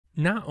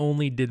Not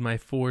only did my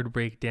Ford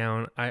break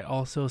down, I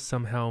also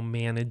somehow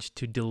managed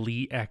to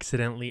delete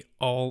accidentally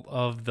all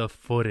of the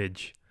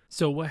footage.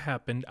 So what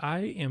happened? I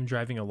am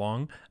driving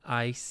along.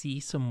 I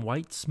see some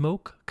white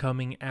smoke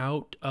coming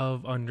out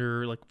of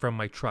under, like, from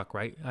my truck,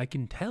 right? I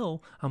can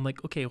tell. I'm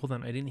like, okay, hold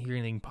on. I didn't hear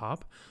anything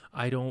pop.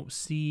 I don't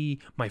see,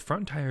 my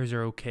front tires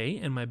are okay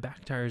and my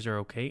back tires are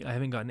okay. I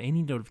haven't gotten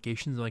any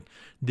notifications. Like,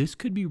 this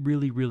could be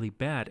really, really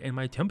bad. And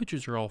my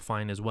temperatures are all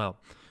fine as well.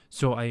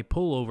 So I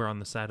pull over on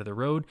the side of the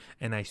road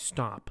and I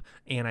stop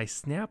and I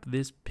snap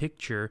this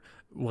picture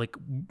like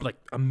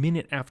a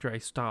minute after I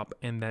stop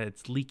and that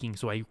it's leaking.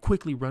 So I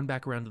quickly run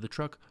back around to the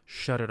truck,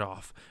 shut it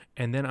off.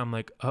 And then I'm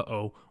like,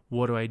 uh-oh,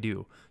 what do I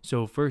do?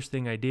 So first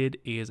thing I did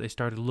is I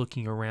started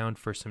looking around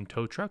for some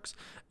tow trucks.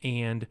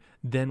 And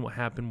then what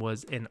happened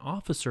was an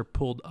officer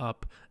pulled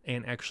up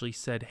and actually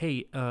said,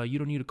 hey, you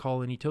don't need to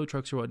call any tow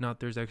trucks or whatnot.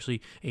 There's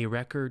actually a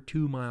wrecker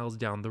 2 miles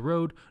down the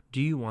road.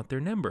 Do you want their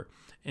number?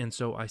 And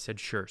so I said,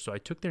 sure. So I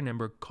took their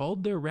number,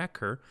 called their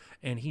wrecker,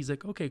 and he's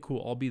like, okay,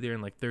 cool. I'll be there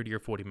in like 30 or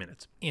 40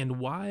 minutes. And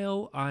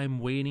while I'm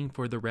waiting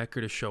for the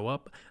wrecker to show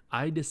up,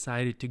 I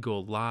decided to go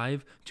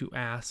live to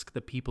ask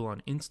the people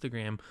on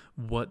Instagram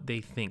what they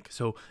think.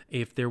 So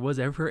if there was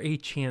ever a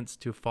chance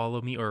to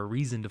follow me or a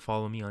reason to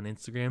follow me on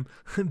Instagram,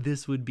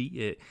 this would be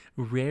it.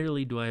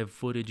 Rarely do I have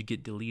footage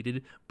get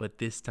deleted, but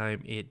this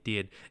time it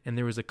did. And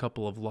there was a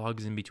couple of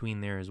logs in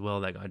between there as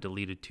well that got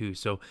deleted too.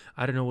 So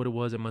I don't know what it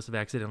was. I must have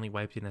accidentally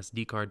wiped an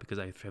SD card because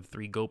I have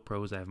 3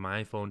 GoPros. I have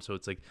my iPhone, so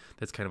it's like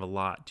that's kind of a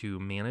lot to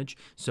manage.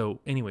 So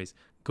anyways,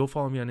 go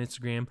follow me on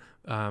Instagram.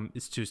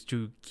 It's just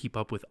to keep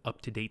up with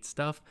up-to-date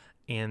stuff.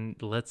 And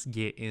let's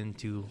get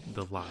into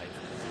the live.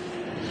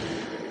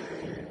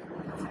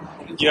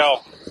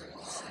 Yo.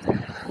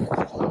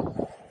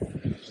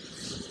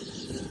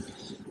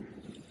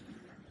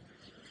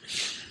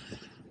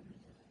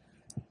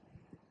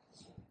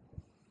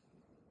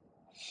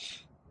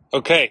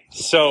 Okay,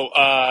 so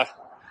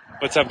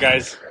what's up,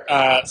 guys?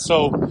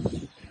 So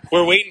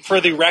we're waiting for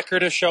the wrecker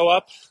to show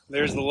up.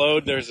 There's the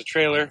load, there's the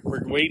trailer.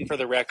 We're waiting for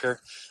the wrecker.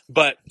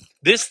 But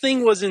this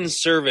thing was in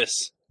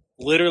service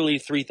literally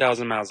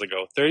 3,000 miles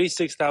ago.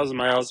 36,000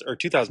 miles, or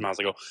 2,000 miles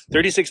ago.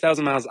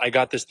 36,000 miles, I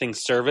got this thing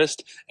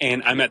serviced,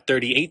 and I'm at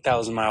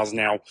 38,000 miles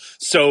now.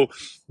 So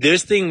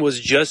this thing was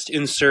just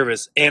in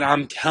service. And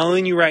I'm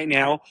telling you right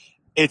now,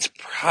 it's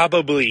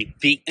probably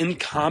the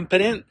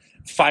incompetent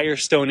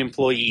Firestone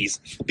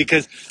employees,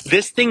 because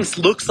this thing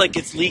looks like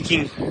it's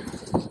leaking.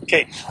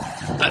 Okay,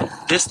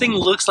 this thing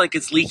looks like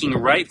it's leaking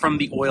right from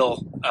the oil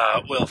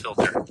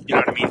filter. You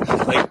know what I mean?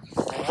 Like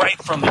right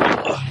from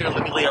the. Here,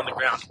 let me lay on the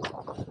ground.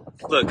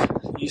 Look,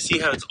 you see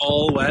how it's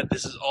all wet?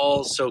 This is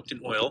all soaked in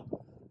oil,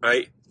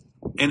 right?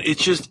 And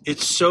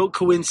it's so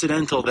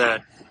coincidental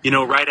that, you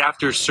know, right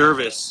after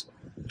service,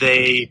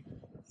 they,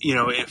 you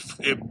know, if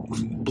it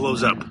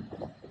blows up.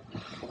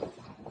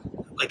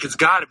 Like, it's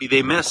got to be.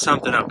 They messed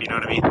something up, you know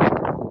what I mean?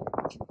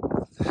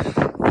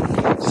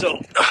 So,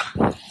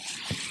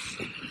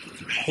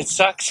 it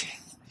sucks.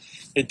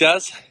 It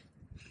does.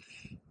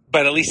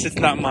 But at least it's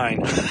not mine.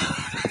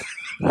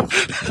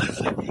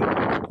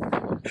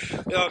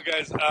 No,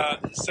 guys,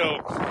 it's,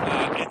 I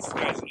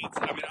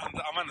mean,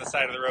 I'm on the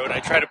side of the road. I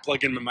try to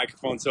plug in my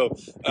microphone, so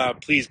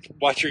please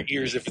watch your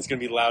ears if it's going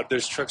to be loud.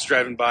 There's trucks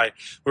driving by.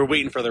 We're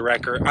waiting for the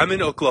wrecker. I'm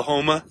in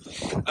Oklahoma,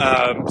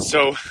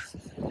 so...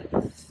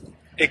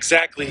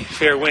 Exactly,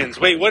 fair winds.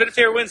 Wait, what did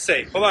fair winds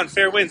say? Hold on,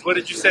 fair winds, what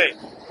did you say?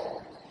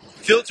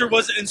 Filter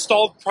wasn't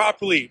installed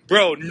properly.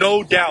 Bro,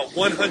 no doubt,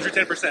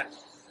 110%.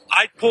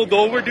 I pulled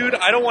over, dude.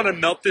 I don't want to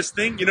melt this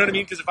thing, you know what I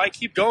mean? Because if I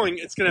keep going,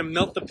 it's going to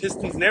melt the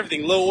pistons and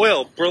everything. Low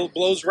oil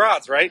blows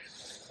rods, right?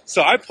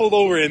 So I pulled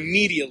over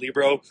immediately,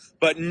 bro.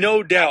 But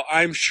no doubt,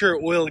 I'm sure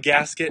oil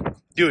gasket.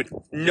 Dude,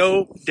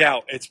 no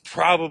doubt, it's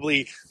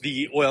probably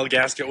the oil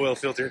gasket, oil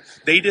filter.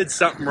 They did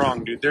something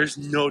wrong, dude. There's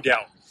no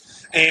doubt.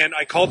 And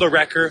I called the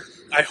wrecker.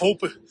 I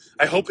hope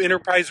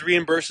Enterprise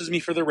reimburses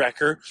me for the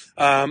wrecker.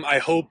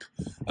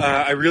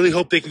 I really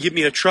hope they can give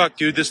me a truck,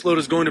 dude. This load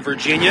is going to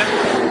Virginia,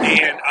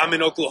 and I'm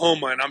in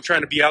Oklahoma, and I'm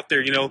trying to be out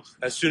there, you know,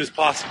 as soon as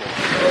possible.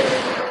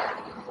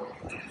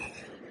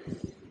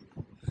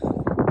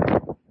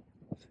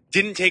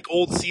 Didn't take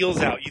old seals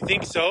out. You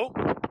think so?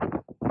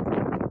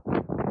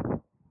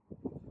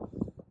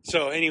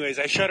 So anyways,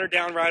 I shut her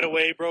down right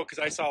away, bro, because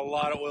I saw a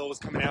lot of oil was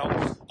coming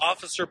out.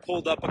 Officer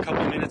pulled up a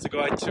couple minutes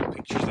ago. I took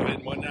pictures of it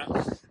and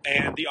whatnot.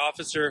 And the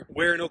officer,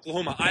 we're in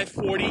Oklahoma,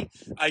 I-40.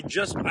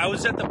 I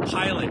was at the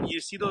Pilot. You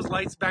see those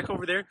lights back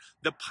over there?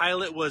 The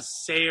Pilot was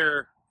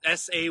Sayre,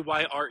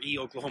 S-A-Y-R-E,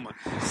 Oklahoma.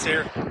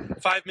 Sayre,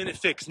 5-minute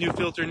fix, new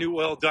filter, new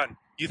oil, done.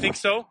 You think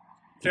so?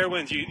 Fair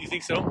winds, you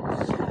think so?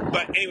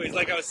 But anyways,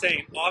 like I was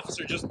saying,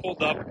 officer just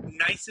pulled up.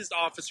 Nicest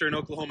officer in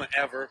Oklahoma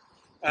ever.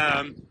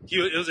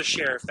 It was a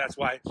sheriff, that's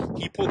why.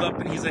 He pulled up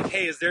and he's like,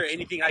 hey, is there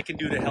anything I can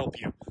do to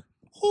help you?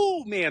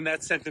 Oh, man,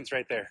 that sentence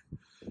right there.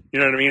 You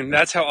know what I mean?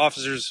 That's how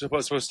officers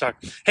are supposed to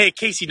talk. Hey,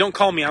 Casey, don't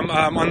call me. I'm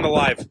on the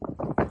live.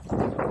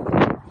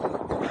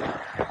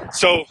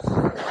 So,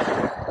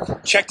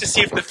 check to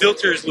see if the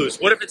filter is loose.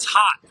 What if it's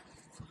hot?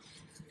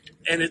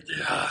 And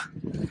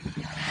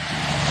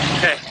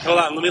Okay, hold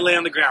on. Let me lay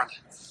on the ground.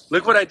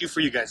 Look what I do for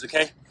you guys,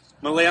 okay?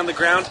 I'm gonna lay on the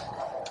ground.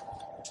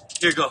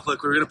 Here you go.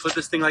 Look, we're gonna put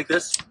this thing like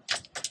this.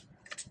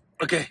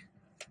 Okay.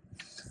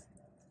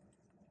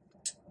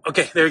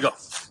 Okay, there you go.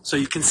 So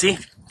you can see.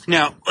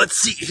 Now, let's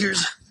see.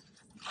 Here's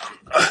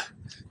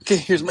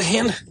my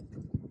hand.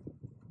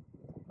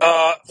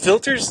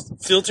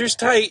 Filters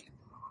tight.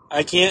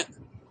 I can't.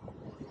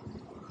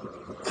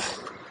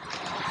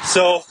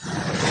 So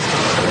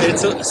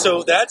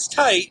that's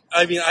tight.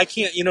 I mean, I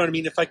can't, you know what I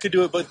mean? If I could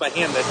do it with my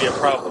hand, that'd be a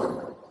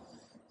problem.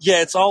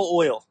 Yeah, it's all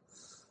oil.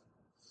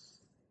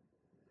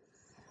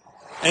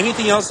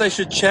 Anything else I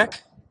should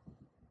check?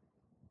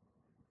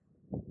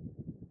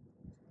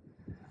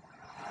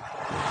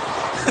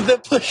 The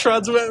push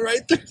rods went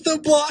right through the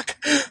block.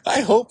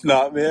 I hope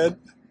not, man.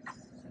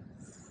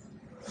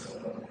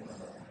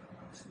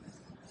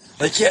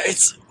 Like, yeah,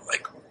 it's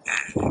like,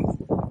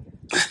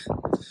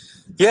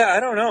 yeah, I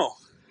don't know.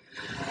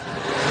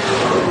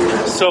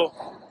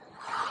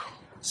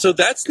 So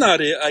that's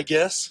not it, I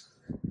guess.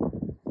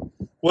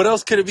 What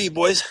else could it be,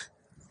 boys?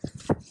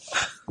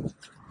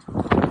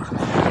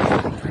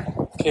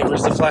 Okay,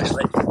 where's the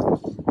flashlight?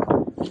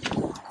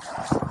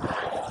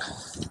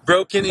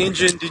 Broken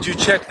engine. Did you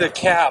check the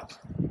cap?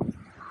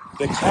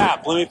 The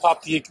cap. Let me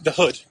pop the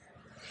hood.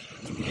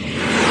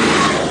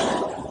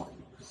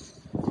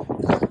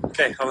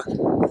 Okay, hold on.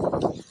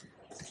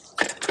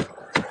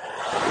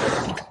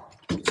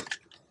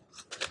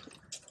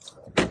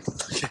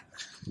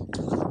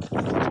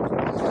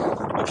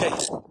 Okay.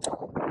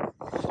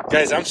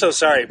 Guys, I'm so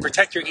sorry.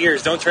 Protect your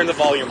ears. Don't turn the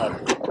volume up.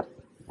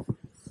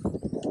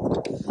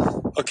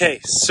 Okay,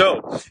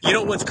 so, you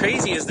know what's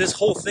crazy is this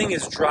whole thing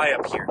is dry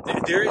up here.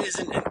 There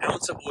isn't an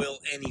ounce of oil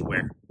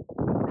anywhere.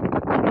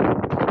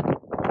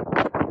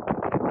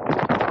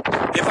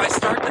 If I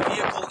start the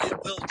vehicle,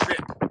 it will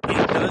drip.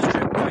 It does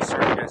drip if I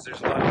start it, guys.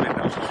 There's a lot of wind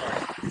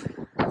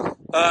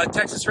out.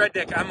 Texas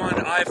Redneck, I'm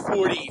on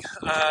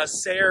I-40,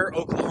 Sayre,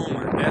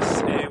 Oklahoma,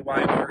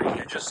 S-A-Y-R-E.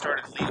 I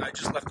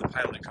just left the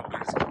pilot a couple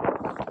minutes ago.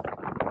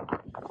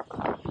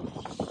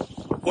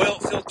 Oil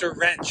filter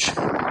wrench.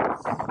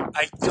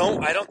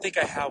 I don't think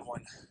I have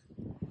one.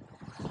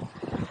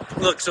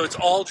 Look, so it's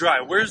all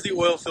dry. Where's the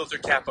oil filter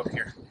cap up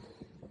here?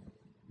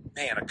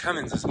 Man, a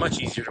Cummins is much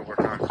easier to work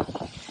on.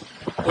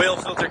 Oil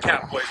filter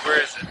cap, boys,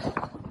 where is it?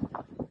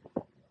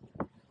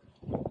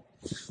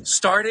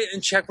 Start it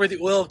and check where the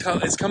oil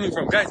is coming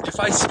from. Guys, if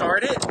I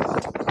start it,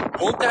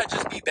 won't that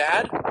just be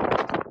bad?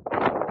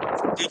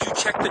 Did you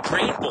check the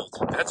drain bolt?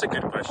 That's a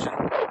good question.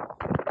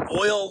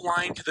 Oil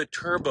line to the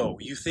turbo.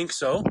 You think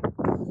so?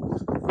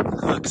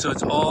 Look, so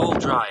it's all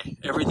dry.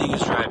 Everything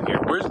is dry up here.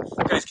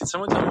 Guys, can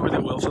someone tell me where the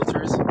oil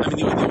filter is? I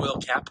mean, the oil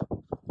cap.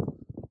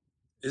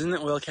 Isn't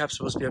the oil cap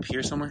supposed to be up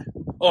here somewhere?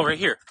 Oh, right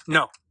here.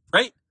 No.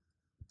 Right?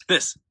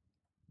 This.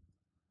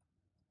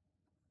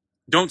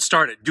 Don't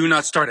start it. Do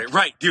not start it.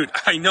 Right, dude.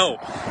 I know.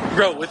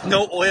 Bro, with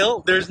no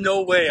oil, there's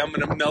no way I'm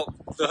going to melt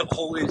the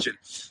whole engine.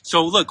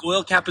 So, look,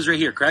 oil cap is right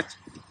here, correct?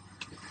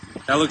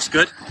 That looks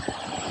good.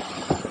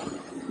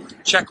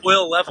 Check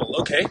oil level.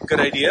 Okay,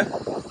 good idea.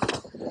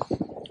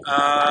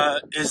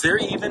 Is there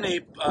even a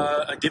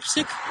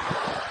dipstick?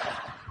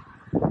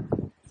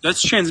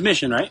 That's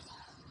transmission, right?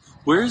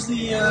 Where's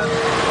the,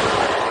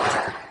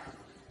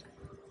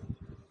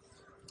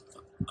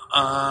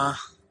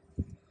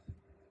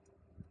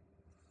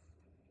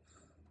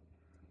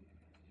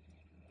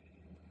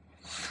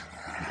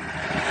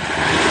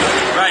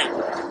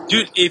 right.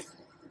 Dude, if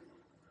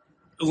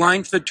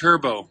line to the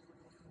turbo.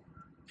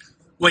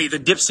 Wait, the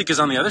dipstick is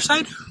on the other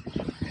side?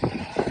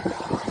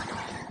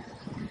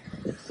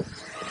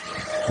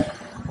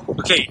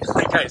 Okay,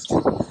 guys,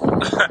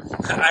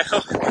 I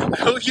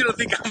hope you don't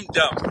think I'm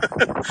dumb.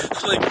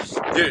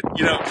 Like, dude,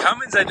 you know,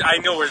 Cummins, I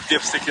know where the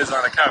dipstick is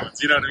on a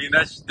Cummins. You know what I mean?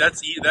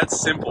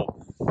 That's simple.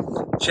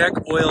 Check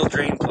oil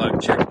drain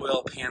plug. Check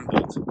oil pan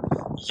bolt.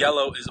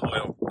 Yellow is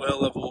oil. Oil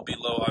level will be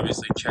low,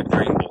 obviously. Check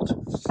drain bolt.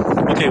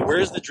 Okay,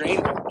 where's the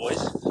drain bolt, boys?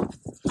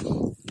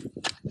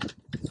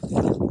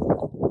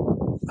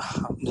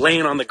 I'm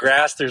laying on the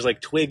grass. There's like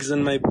twigs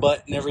in my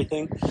butt and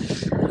everything.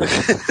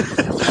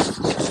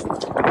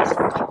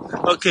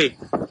 Okay.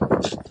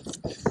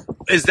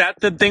 Is that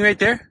the thing right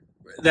there?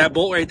 That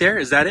bolt right there?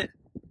 Is that it?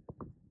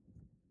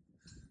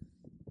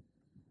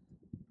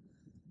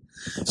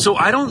 So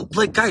I don't,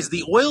 like, guys,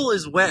 the oil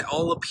is wet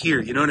all up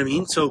here. You know what I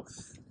mean? So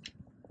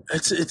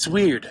it's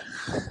weird.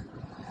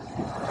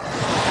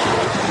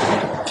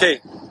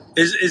 Okay.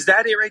 Is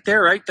that it right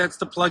there, right? That's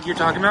the plug you're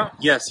talking about?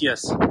 Yes.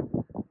 Yes,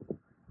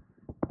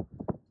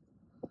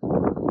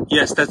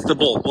 that's the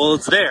bolt. Well,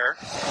 it's there.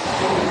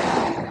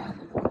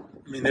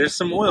 I mean, there's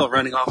some oil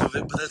running off of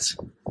it, but that's...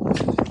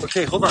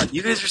 Okay, hold on.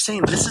 You guys are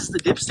saying this is the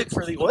dipstick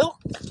for the oil?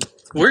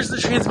 Where's the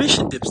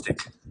transmission dipstick?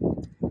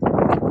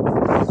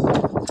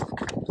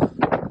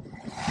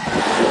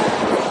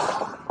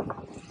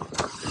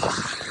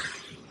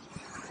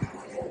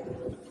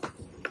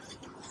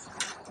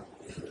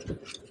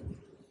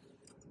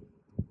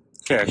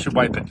 Okay, I should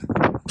wipe it.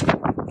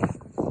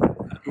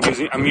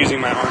 I'm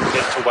using my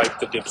armpit to wipe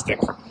the dipstick.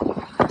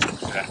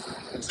 Okay,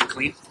 is it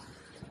clean?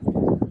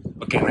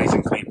 Okay, nice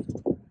and clean.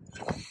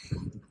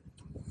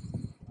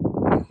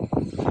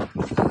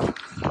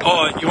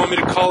 Oh, you want me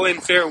to call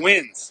in fair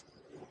winds?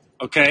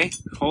 Okay,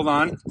 hold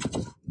on.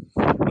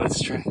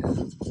 Let's try.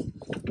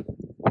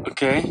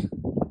 Okay.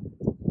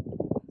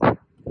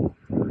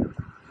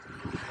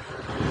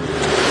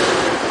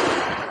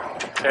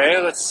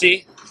 Okay, let's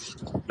see.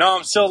 No,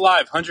 I'm still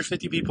live.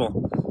 150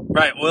 people.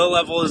 Right, oil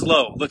level is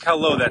low. Look how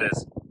low that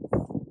is.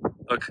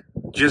 Look,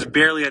 just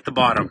barely at the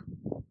bottom.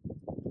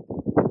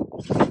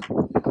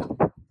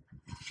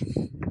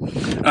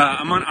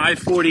 I'm on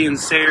I-40 in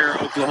Sayre,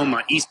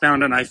 Oklahoma,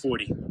 eastbound on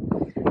I-40.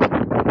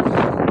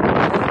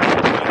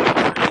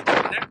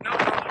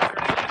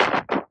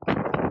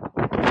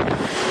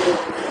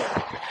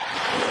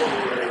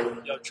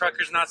 Yo,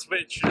 truckers not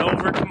switching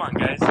over. Come on,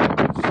 guys.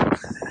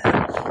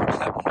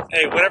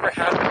 Hey, whatever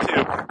happened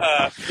to,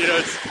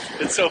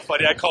 it's so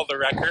funny. I called the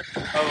wrecker.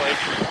 I'm like,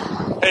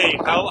 hey,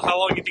 how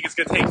long do you think it's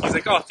going to take? He's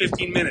like, oh,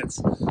 15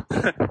 minutes.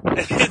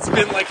 It's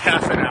been like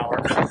half an hour.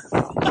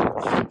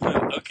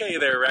 Okay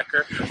there,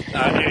 wrecker.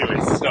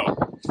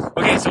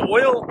 So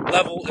oil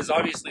level is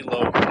obviously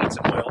low. It's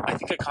an oil. I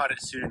think I caught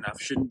it soon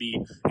enough. Shouldn't be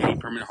any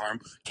permanent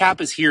harm.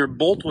 Cap is here.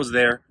 Bolt was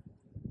there.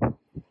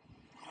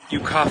 You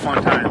cough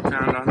on time.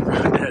 Found on the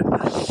road head.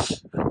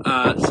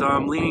 So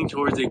I'm leaning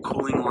towards a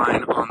cooling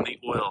line on the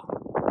oil.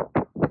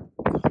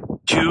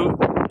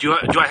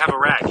 Do I have a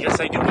rag? Yes,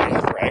 I do. I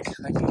have a rag.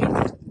 I can get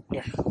it.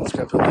 Here, let's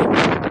grab it.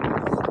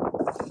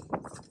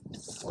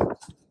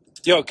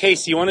 Yo,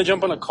 Casey, you want to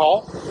jump on a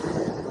call?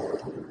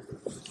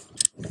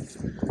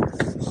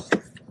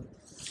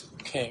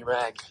 Okay,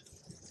 rag.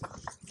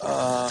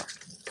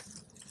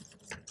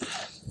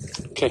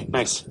 Okay,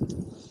 nice.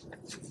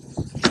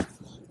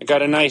 I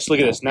got a nice,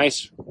 look at this,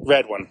 nice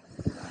red one.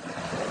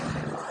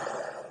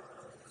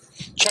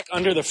 Check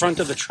under the front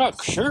of the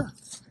truck, sure.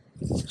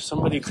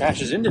 Somebody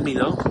crashes into me,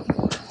 though.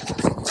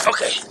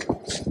 Okay.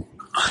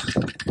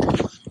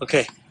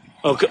 Okay.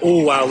 Okay.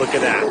 Oh, wow, look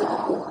at that.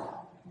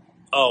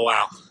 Oh,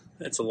 wow.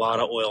 That's a lot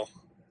of oil.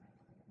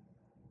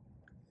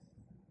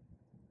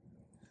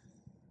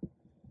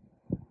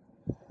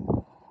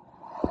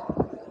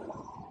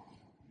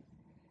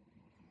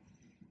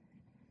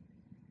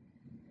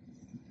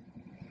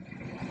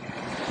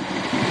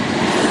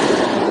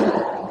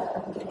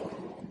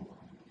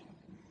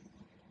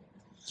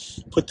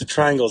 Put the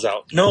triangles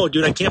out. No,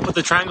 dude, I can't put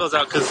the triangles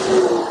out because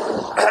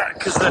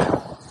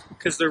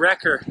the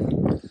wrecker.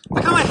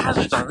 I got my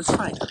hazards on. It's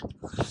fine.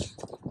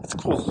 It's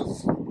cool.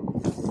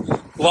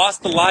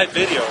 Lost the live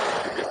video.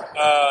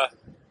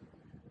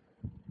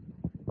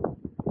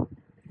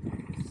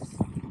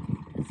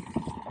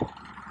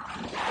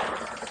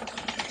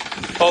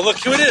 Oh, look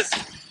who it is.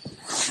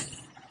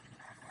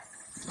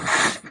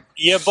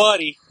 Yeah,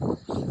 buddy.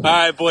 All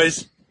right,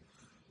 boys.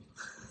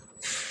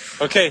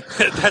 Okay,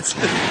 that's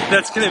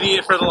gonna be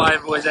it for the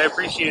live, boys. I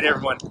appreciate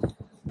everyone.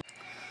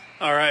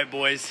 All right,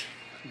 boys,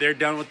 they're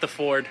done with the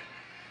Ford.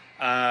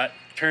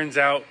 Turns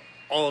out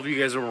all of you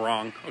guys were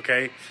wrong.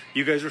 Okay,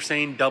 you guys were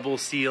saying double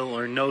seal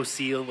or no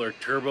seal or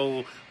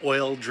turbo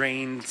oil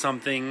drain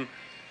something.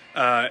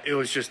 It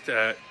was just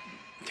a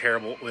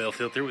terrible oil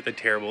filter with a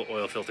terrible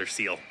oil filter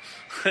seal.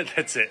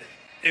 That's it.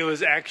 It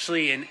was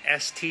actually an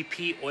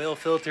STP oil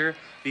filter.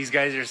 These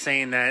guys are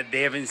saying that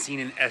they haven't seen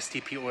an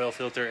STP oil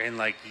filter in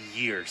like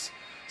years.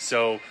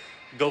 So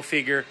go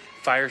figure.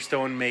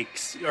 Firestone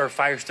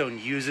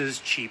uses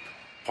cheap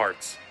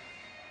parts.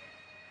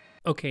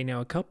 Okay, now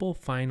a couple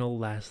final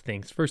last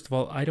things. First of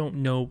all, I don't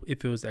know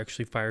if it was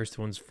actually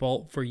Firestone's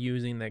fault for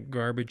using that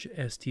garbage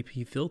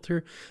STP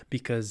filter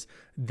because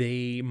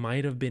they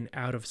might have been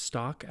out of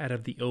stock out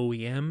of the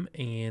OEM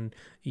and,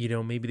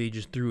 maybe they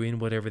just threw in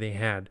whatever they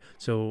had.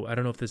 So I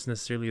don't know if that's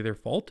necessarily their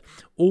fault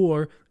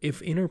or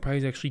if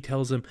Enterprise actually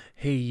tells them,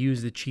 hey,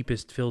 use the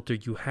cheapest filter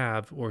you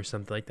have or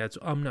something like that. So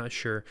I'm not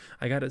sure.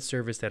 I got it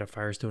serviced at a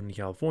Firestone in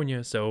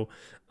California, so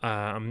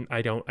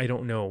I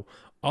don't know.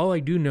 All I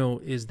do know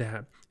is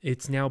that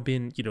it's now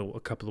been, a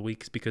couple of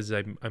weeks because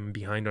I'm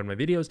behind on my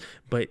videos,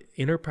 but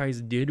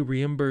Enterprise did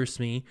reimburse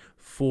me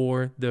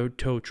for the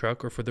tow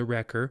truck or for the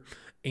wrecker.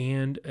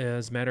 And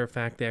as a matter of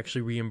fact, they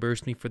actually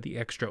reimbursed me for the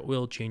extra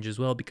oil change as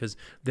well, because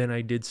then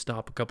I did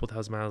stop a couple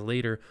thousand miles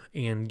later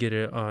and get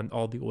it on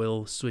all the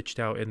oil switched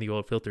out and the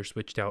oil filter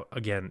switched out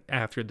again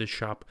after the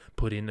shop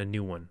put in a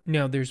new one.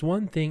 Now, there's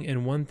one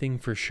thing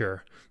for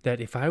sure, that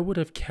if I would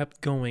have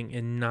kept going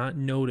and not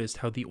noticed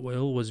how the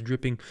oil was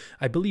dripping,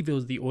 I believe it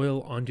was the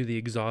oil onto the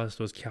exhaust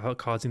was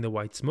causing the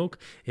white smoke.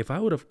 If I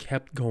would have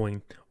kept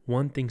going,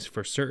 one thing's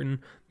for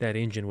certain, that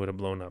engine would have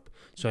blown up.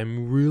 So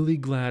I'm really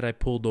glad I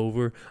pulled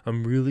over.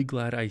 I'm really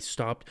glad I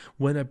stopped.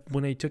 When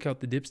I took out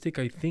the dipstick,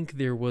 I think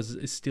there was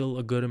still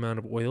a good amount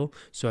of oil.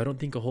 So I don't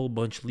think a whole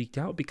bunch leaked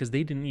out because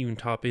they didn't even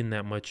top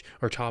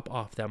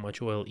off that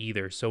much oil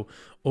either. So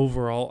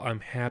overall, I'm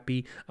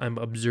happy. I'm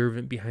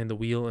observant behind the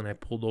wheel and I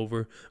pulled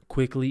over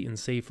quickly and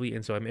safely.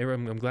 And so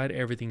I'm glad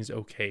everything's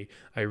okay.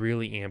 I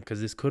really am,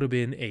 because this could have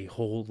been a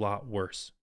whole lot worse.